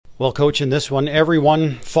Well, Coach, in this one,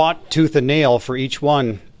 everyone fought tooth and nail for each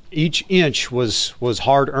one. Each inch was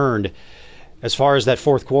hard-earned. As far as that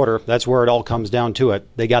fourth quarter, that's where it all comes down to it.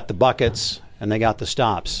 They got the buckets and they got the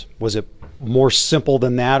stops. Was it more simple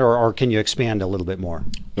than that, or can you expand a little bit more?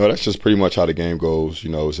 No, that's just pretty much how the game goes.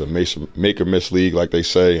 It's a make or miss league, like they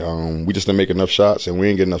say. We just didn't make enough shots, and we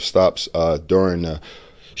didn't get enough stops during the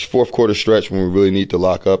fourth quarter stretch when we really need to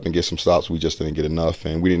lock up and get some stops. We just didn't get enough,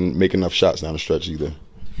 and we didn't make enough shots down the stretch either.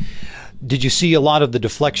 Did you see a lot of the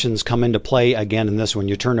deflections come into play again in this one?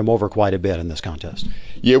 You turned them over quite a bit in this contest.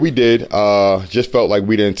 Yeah, we did. Just felt like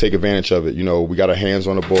we didn't take advantage of it. We got our hands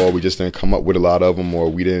on the ball. We just didn't come up with a lot of them, or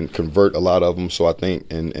we didn't convert a lot of them. So I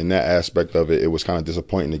think in that aspect of it, it was kind of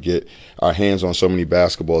disappointing to get our hands on so many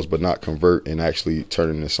basketballs but not convert and actually turn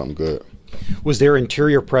it into something good. Was their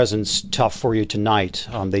interior presence tough for you tonight?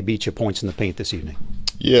 They beat you points in the paint this evening.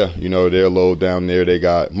 Yeah, they're low down there. They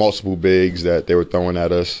got multiple bigs that they were throwing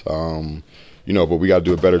at us. But we got to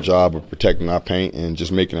do a better job of protecting our paint and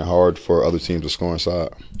just making it hard for other teams to score inside.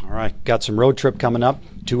 All right, got some road trip coming up,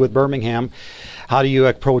 2 with Birmingham. How do you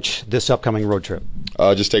approach this upcoming road trip?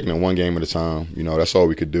 Just taking it one game at a time. That's all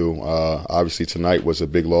we could do. Obviously tonight was a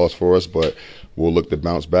big loss for us, but we'll look to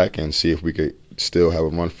bounce back and see if we could still have a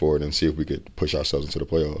run for it and see if we could push ourselves into the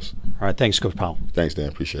playoffs. All right, thanks, Coach Powell. Thanks, Dan.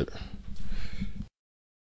 Appreciate it.